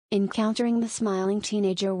Encountering the smiling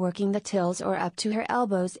teenager working the tills or up to her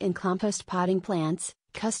elbows in compost potting plants,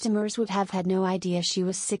 customers would have had no idea she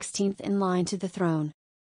was 16th in line to the throne.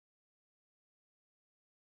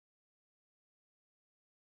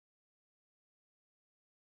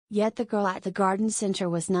 Yet the girl at the garden center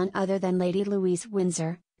was none other than Lady Louise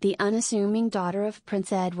Windsor, the unassuming daughter of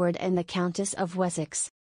Prince Edward and the Countess of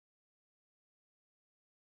Wessex.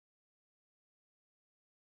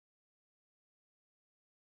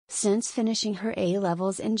 Since finishing her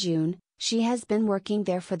A-levels in June, she has been working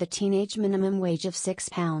there for the teenage minimum wage of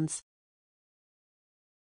 £6.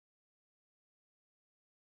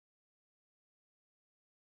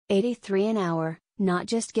 £83 an hour, not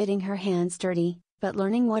just getting her hands dirty, but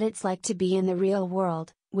learning what it's like to be in the real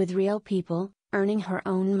world, with real people, earning her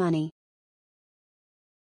own money.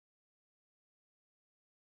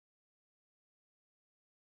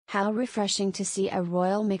 How refreshing to see a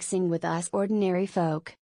royal mixing with us ordinary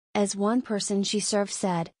folk. As one person she served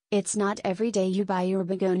said, "It's not every day you buy your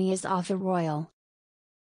begonias off a royal."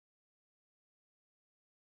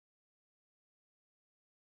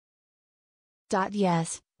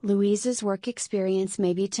 Yes, Louise's work experience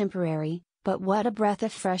may be temporary, but what a breath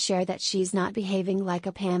of fresh air that she's not behaving like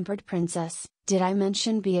a pampered princess, did I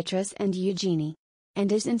mention Beatrice and Eugenie?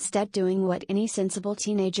 And is instead doing what any sensible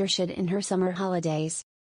teenager should in her summer holidays.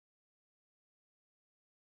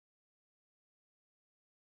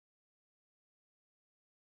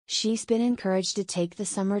 She's been encouraged to take the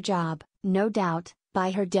summer job, no doubt,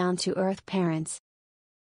 by her down-to-earth parents.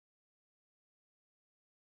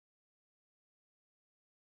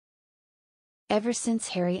 Ever since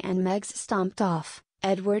Harry and Meg's stomped off,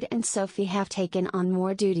 Edward and Sophie have taken on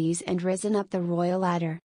more duties and risen up the royal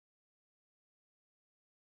ladder.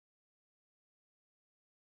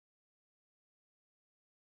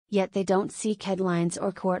 Yet they don't seek headlines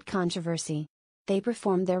or court controversy. They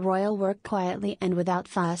perform their royal work quietly and without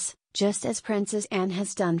fuss, just as Princess Anne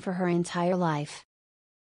has done for her entire life.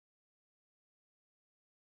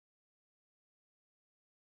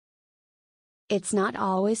 It's not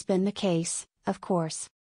always been the case, of course.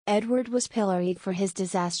 Edward was pilloried for his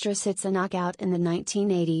disastrous It's a Knockout in the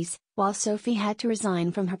 1980s, while Sophie had to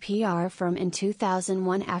resign from her PR firm in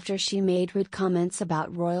 2001 after she made rude comments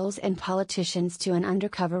about royals and politicians to an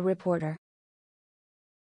undercover reporter.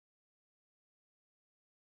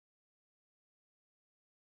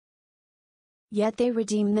 Yet they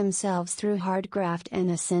redeem themselves through hard graft and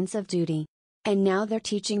a sense of duty. And now they're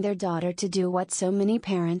teaching their daughter to do what so many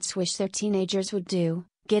parents wish their teenagers would do: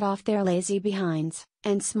 get off their lazy behinds,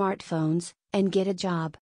 and smartphones, and get a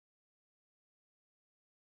job.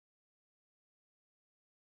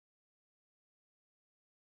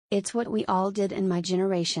 It's what we all did in my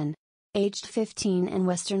generation. Aged 15 in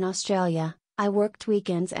Western Australia, I worked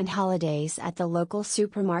weekends and holidays at the local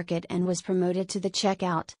supermarket and was promoted to the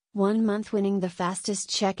checkout, one month winning the fastest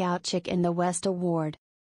checkout chick in the West award.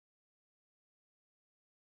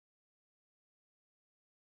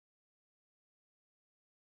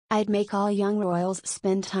 I'd make all young royals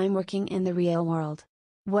spend time working in the real world.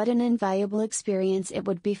 What an invaluable experience it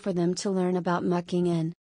would be for them to learn about mucking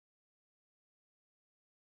in.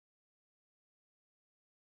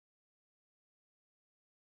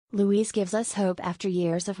 Louise gives us hope after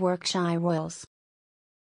years of work-shy royals.